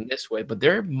in thinking this way, but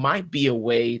there might be a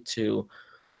way to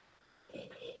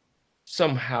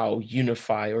somehow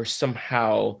unify or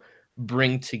somehow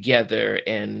bring together,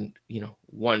 and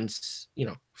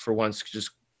for once,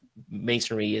 just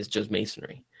Masonry is just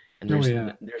Masonry, and there's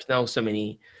now so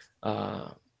many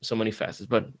facets.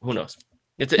 But who knows?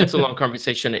 It's a long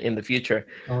conversation in the future.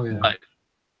 Oh yeah. But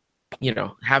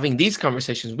having these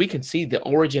conversations, we can see the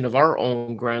origin of our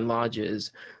own Grand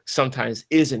Lodges sometimes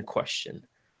is in question.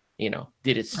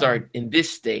 Did it start in this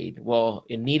state? Well,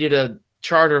 it needed a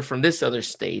charter from this other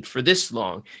state for this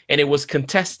long, and it was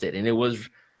contested, and it was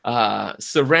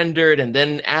surrendered and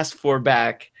then asked for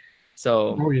back.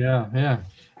 So oh yeah.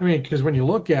 I mean, because when you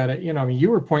look at it, you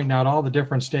were pointing out all the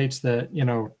different states that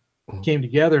came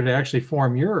together to actually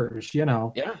form yours.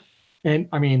 Yeah. And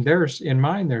I mean, there's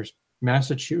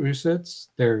Massachusetts,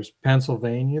 there's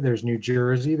Pennsylvania, there's New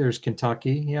Jersey, there's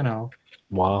Kentucky.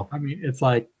 Wow. I mean, it's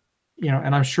like,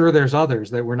 and I'm sure there's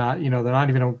others that we're not, they're not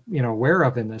even, aware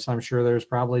of in this. I'm sure there's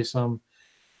probably some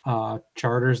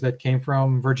charters that came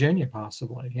from Virginia,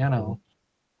 possibly, Now,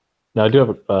 I do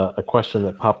have a question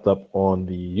that popped up on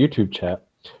the YouTube chat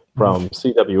from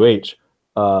CWH.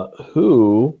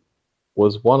 Who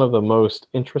was one of the most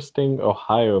interesting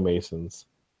Ohio Masons,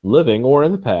 living or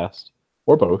in the past,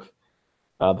 or both,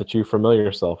 that you familiar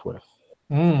yourself with?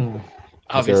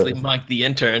 Obviously, Mike the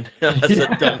intern. That's a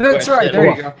dumb that's question. right.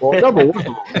 There you go. Well, number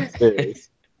one is.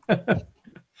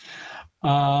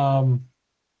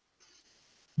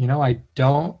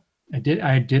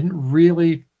 I didn't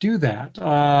really do that.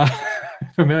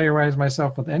 Familiarize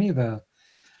myself with any of the.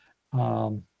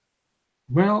 Well,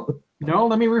 no.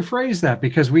 Let me rephrase that,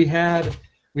 because we had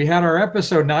our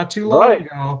episode not too long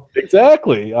ago.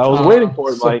 Exactly. I was waiting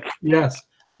for it, Mike. Yes,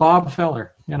 Bob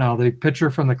Feller. The pitcher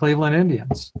from the Cleveland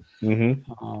Indians.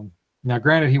 Mm-hmm. Now,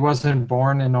 granted, he wasn't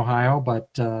born in Ohio, but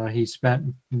he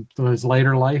spent his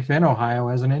later life in Ohio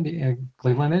as a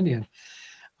Cleveland Indian,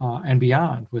 and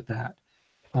beyond with that.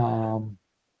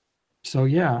 So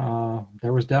yeah,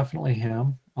 there was definitely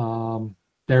him.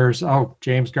 There's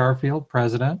James Garfield,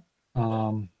 president.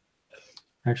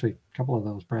 Actually, a couple of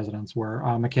those presidents were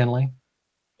McKinley.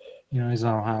 He's an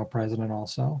Ohio president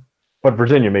also. But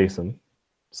Virginia Mason.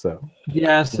 So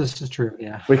yes, this is true.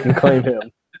 Yeah, we can claim him.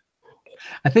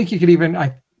 I think you could even.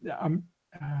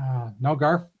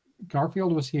 No,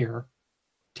 Garfield was here.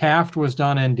 Taft was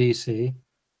done in D.C.,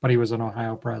 but he was an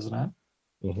Ohio president.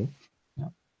 Mm-hmm. Yeah.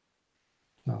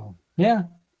 So yeah.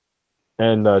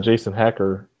 And Jason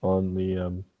Hacker on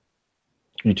the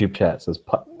YouTube chat says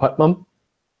Putnam.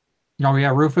 Oh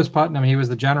yeah, Rufus Putnam. He was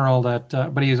the general that,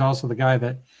 but he's also the guy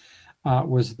that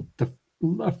was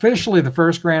officially the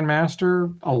first Grand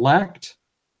Master elect,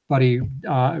 but he,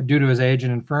 due to his age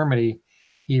and infirmity,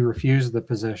 he refused the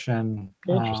position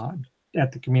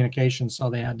at the communications,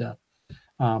 so they had to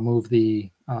move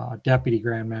the deputy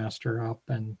Grand Master up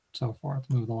and so forth,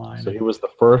 move the line. So he was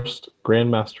the first Grand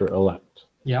Master elect.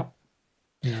 Yep.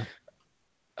 Yeah.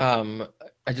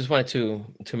 I just wanted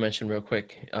to mention real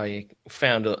quick. I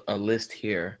found a list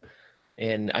here,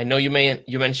 and I know you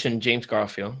mentioned James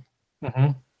Garfield,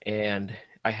 Mm-hmm. and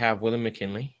I have William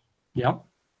McKinley, Yep.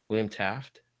 William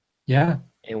Taft, Yeah.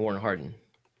 and Warren Harding.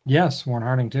 Yes, Warren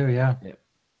Harding too. Yeah.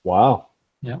 Wow.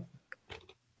 Yep.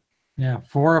 Yeah,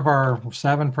 4 of our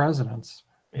 7 presidents.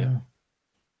 Yeah.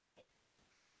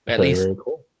 At Very, least very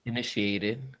cool.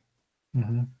 initiated.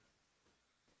 Mm-hmm.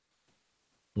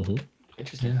 Mm-hmm.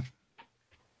 Interesting.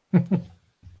 Yeah.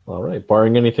 All right.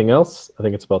 Barring anything else, I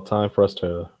think it's about time for us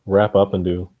to wrap up and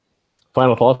do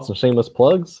final thoughts and shameless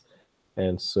plugs.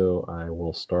 And so I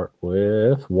will start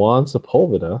with Juan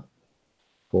Sepulveda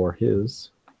for his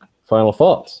final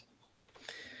thoughts.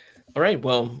 All right.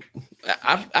 Well,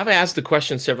 I've asked the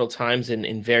question several times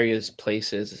in various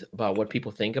places about what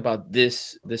people think about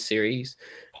this series,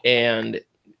 and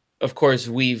of course,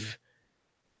 we've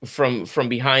from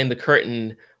behind the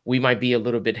curtain, we might be a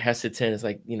little bit hesitant. It's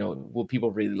like, will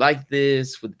people really like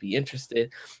this? Would be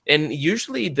interested? And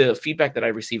usually, the feedback that I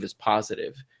receive is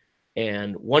positive.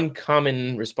 And one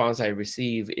common response I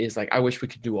receive is like, I wish we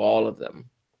could do all of them.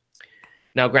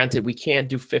 Now, granted, we can't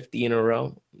do 50 in a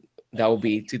row. That will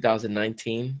be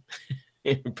 2019,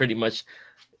 pretty much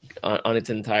on its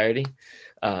entirety.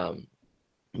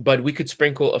 But we could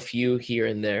sprinkle a few here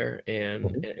and there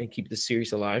and keep the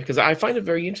series alive, because I find it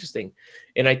very interesting.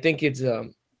 And I think it's,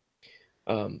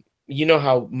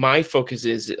 how my focus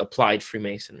is applied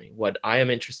Freemasonry. What I am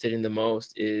interested in the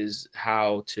most is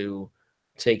how to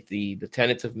take the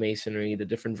tenets of Masonry, the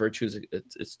different virtues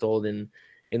installed in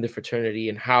the fraternity,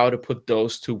 and how to put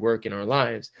those to work in our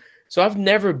lives. So I've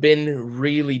never been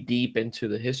really deep into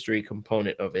the history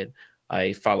component of it.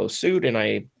 I follow suit and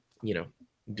I,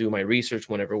 do my research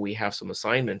whenever we have some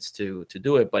assignments to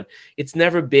do it. But it's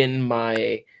never been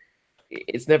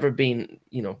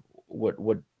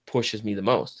what pushes me the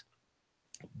most.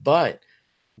 But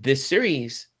this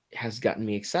series has gotten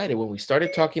me excited. When we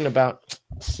started talking about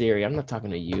Siri, I'm not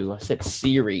talking to you. I said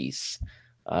series.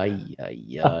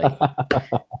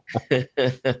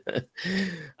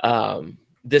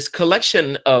 This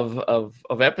collection of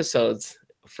episodes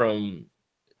from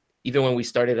even when we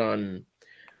started on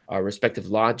our respective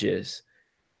lodges,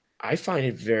 I find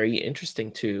it very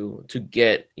interesting to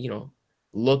get,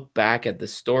 look back at the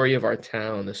story of our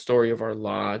town, the story of our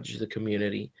lodge, the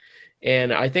community.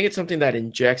 And I think it's something that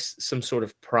injects some sort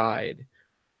of pride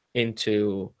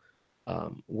into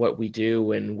what we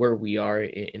do and where we are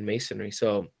in Masonry.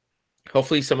 So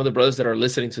hopefully some of the brothers that are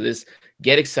listening to this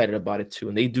get excited about it too,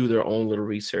 and they do their own little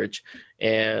research.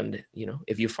 And,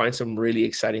 if you find some really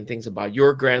exciting things about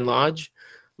your Grand Lodge,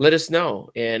 let us know,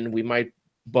 and we might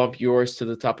bump yours to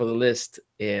the top of the list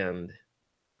and,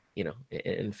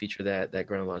 and feature that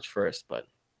Grand Lodge first. But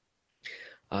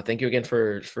thank you again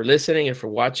for listening and for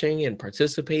watching and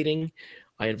participating.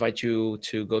 I invite you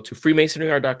to go to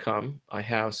freemasonryart.com. I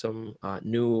have some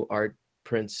new art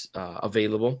prints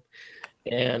available.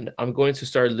 And I'm going to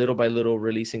start little by little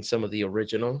releasing some of the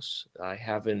originals. I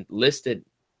haven't listed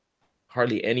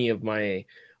hardly any of my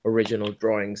original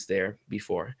drawings there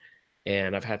before.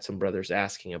 And I've had some brothers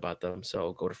asking about them.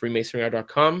 So go to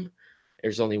freemasonryart.com.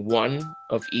 There's only one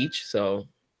of each. So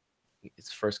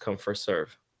it's first come, first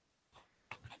serve.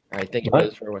 All right. Thank you,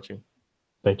 brothers, for watching.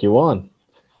 Thank you, Juan.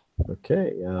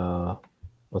 Okay.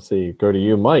 Let's see. Go to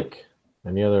you, Mike.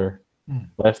 Any other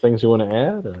last things you want to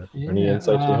add, or any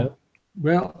insights you have?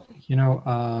 Well,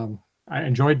 I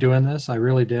enjoyed doing this. I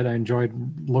really did. I enjoyed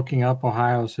looking up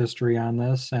Ohio's history on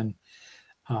this. And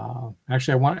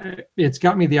actually, it's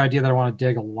got me the idea that I want to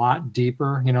dig a lot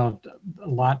deeper, a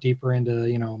lot deeper into,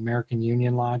 American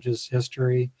Union Lodge's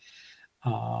history.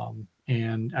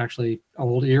 and actually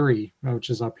Old Erie, which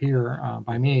is up here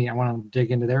by me. I want to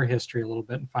dig into their history a little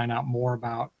bit and find out more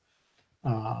about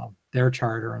their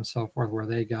charter and so forth, where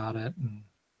they got it, and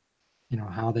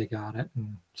how they got it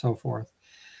and so forth.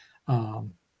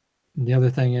 The other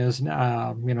thing is,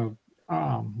 Juan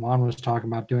was talking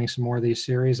about doing some more of these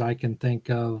series. I can think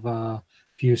of a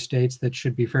few states that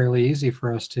should be fairly easy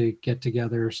for us to get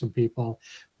together some people: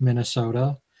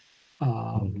 Minnesota,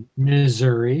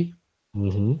 Missouri,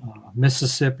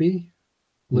 Mississippi,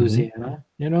 Louisiana.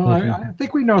 I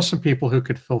think we know some people who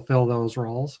could fulfill those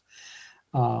roles.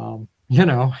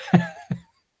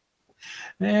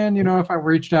 And, if I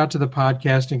reached out to the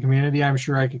podcasting community, I'm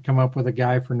sure I could come up with a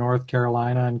guy for North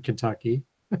Carolina and Kentucky.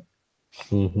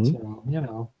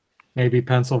 So, maybe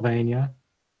Pennsylvania.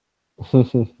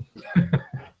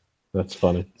 That's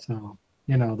funny. So,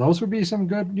 those would be some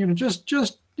good,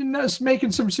 just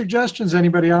making some suggestions.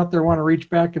 Anybody out there want to reach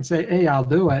back and say, hey, I'll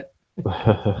do it.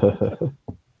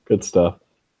 Good stuff.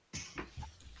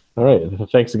 All right.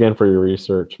 Thanks again for your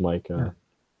research, Mike. It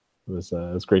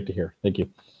was great to hear. Thank you.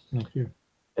 Thank you.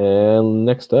 And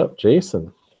next up,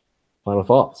 Jason. Final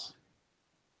thoughts.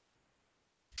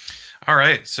 All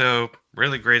right. So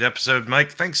really great episode.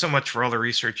 Mike, thanks so much for all the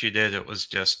research you did. It was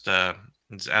just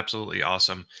it's absolutely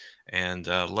awesome. And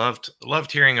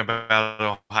loved hearing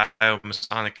about Ohio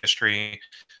Masonic history.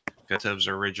 Because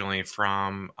are originally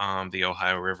from the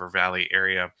Ohio River Valley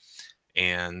area.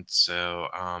 And so,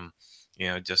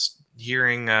 just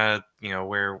hearing,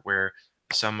 where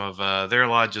some of their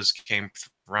lodges came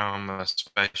from,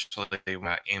 especially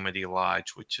Amity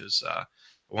Lodge, which is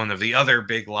one of the other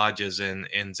big lodges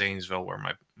in Zanesville,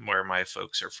 where my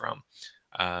folks are from.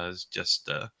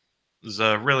 It was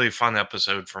a really fun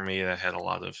episode for me that had a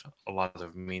lot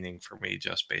of meaning for me,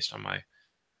 just based on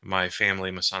my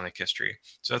family Masonic history.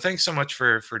 So thanks so much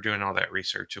for doing all that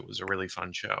research. It was a really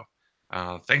fun show.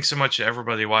 Thanks so much to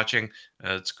everybody watching.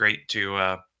 It's great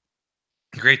to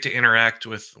interact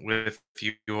with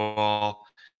you all.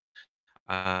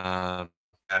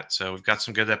 So we've got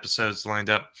some good episodes lined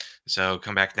up. So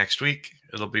come back next week.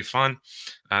 It'll be fun.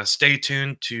 Stay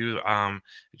tuned to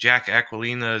Jack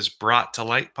Aquilina's Brought to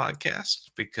Light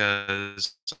podcast,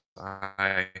 because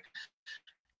I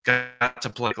got to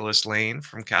play Nicholas Lane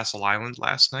from Castle Island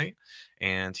last night,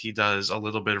 and he does a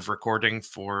little bit of recording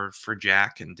for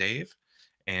Jack and Dave,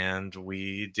 and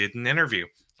we did an interview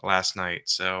last night.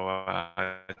 So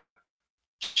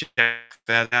check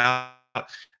that out.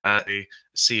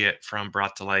 See it from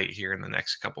Brought to Light here in the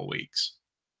next couple weeks.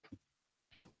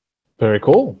 Very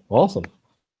cool. Awesome.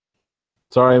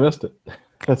 Sorry I missed it.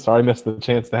 Sorry I missed the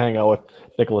chance to hang out with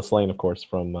Nicholas Lane, of course,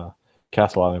 from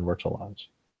Castle Island Virtual Lodge.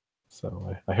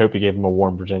 So I hope you gave him a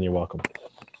warm Virginia welcome.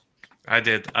 I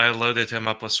did. I loaded him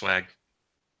up with swag.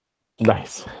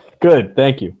 Nice. Good.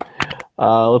 Thank you.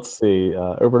 Let's see.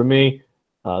 Over to me.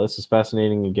 This is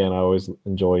fascinating. Again, I always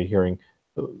enjoy hearing,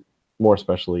 more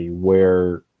especially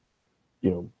where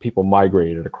people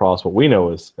migrated across what we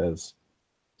know as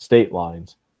state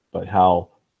lines, but how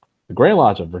the Grand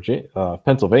Lodge of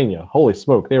Pennsylvania, holy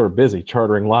smoke, they were busy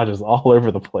chartering lodges all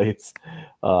over the place.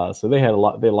 So they had a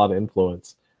lot of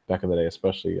influence back in the day,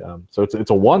 especially. So it's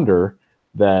a wonder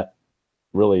that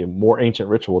really more ancient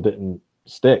ritual didn't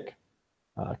stick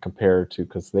compared to,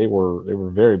 because they were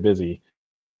very busy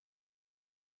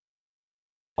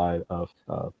side of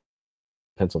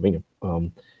Pennsylvania.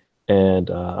 And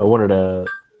I wanted to,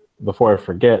 before I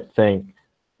forget, thank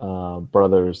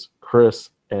brothers Chris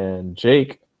and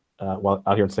Jake while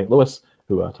out here in St. Louis,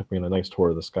 who took me on a nice tour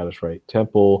of the Scottish Rite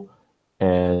Temple.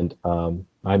 And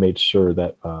I made sure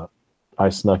that I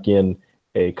snuck in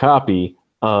a copy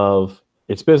of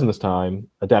It's Business Time,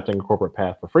 Adapting a Corporate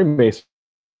Path for Freemasonry,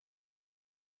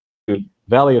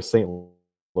 Valley of St.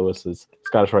 Louis's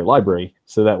Scottish Rite Library,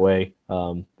 so that way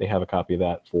they have a copy of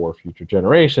that for future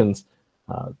generations.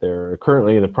 They're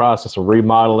currently in the process of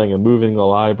remodeling and moving the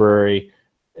library,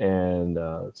 and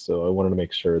so I wanted to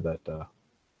make sure that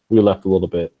we left a little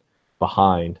bit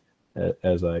behind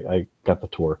as I got the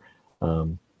tour.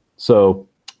 So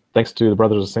thanks to the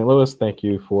Brothers of St. Louis. Thank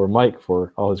you for Mike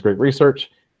for all his great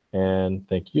research, and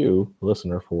thank you,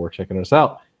 listener, for checking us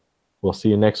out. We'll see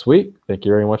you next week. Thank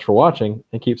you very much for watching,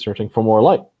 and keep searching for more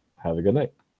light. Have a good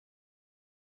night.